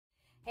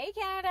Hey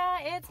Canada,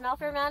 it's Mel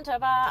from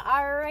Manitoba.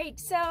 Alright,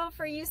 so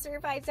for you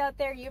certifieds out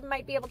there, you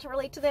might be able to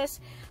relate to this.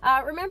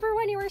 Remember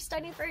when you were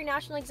studying for your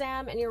national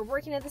exam and you were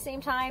working at the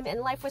same time and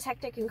life was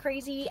hectic and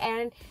crazy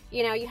and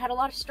you had a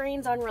lot of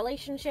strains on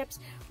relationships?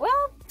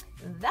 Well,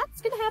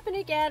 that's gonna happen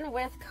again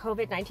with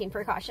COVID-19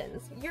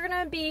 precautions. You're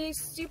gonna be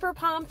super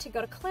pumped to go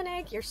to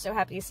clinic, you're so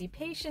happy to see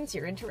patients,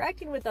 you're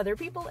interacting with other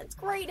people, it's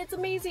great, it's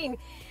amazing.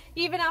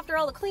 Even after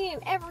all the cleaning,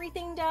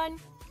 everything done.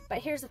 But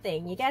here's the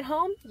thing, you get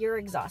home, you're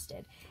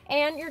exhausted.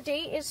 And your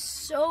day is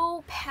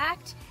so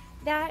packed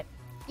that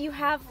you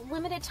have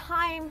limited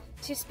time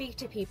to speak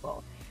to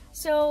people.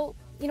 So,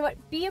 you know what,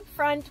 be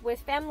upfront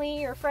with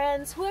family or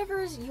friends,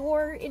 whoever's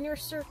in your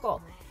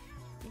circle,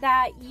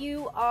 that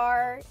you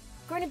are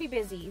going to be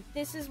busy.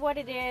 This is what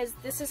it is,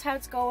 this is how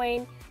it's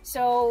going.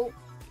 So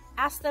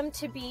ask them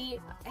to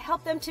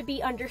help them to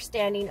be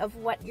understanding of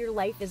what your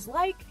life is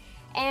like,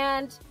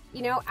 and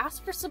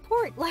ask for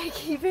support.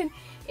 Like, even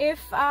if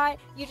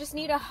you just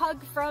need a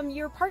hug from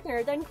your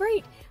partner, then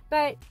great.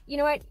 But you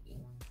know what,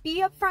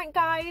 be upfront,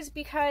 guys,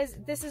 because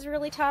this is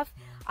really tough.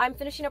 I'm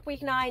finishing up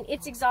week 9.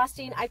 It's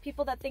exhausting. I have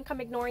people that think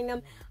I'm ignoring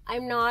them.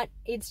 I'm not.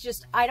 It's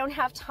just I don't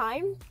have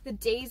time. The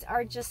days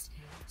are just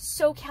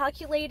so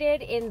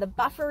calculated in the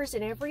buffers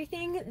and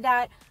everything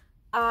that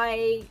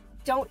I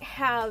don't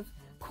have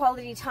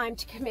quality time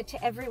to commit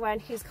to everyone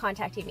who's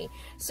contacting me.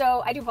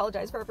 So I do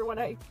apologize for everyone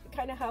I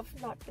kind of have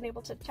not been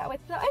able to chat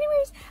with. So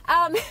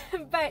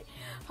anyways, but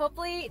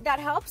hopefully that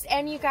helps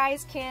and you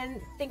guys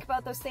can think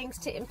about those things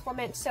to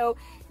implement so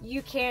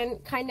you can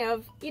kind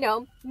of,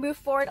 move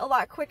forward a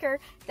lot quicker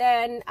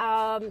than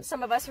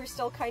some of us who are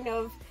still kind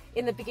of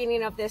in the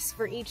beginning of this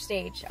for each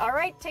stage. All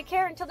right, take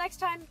care. Until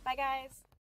next time. Bye, guys.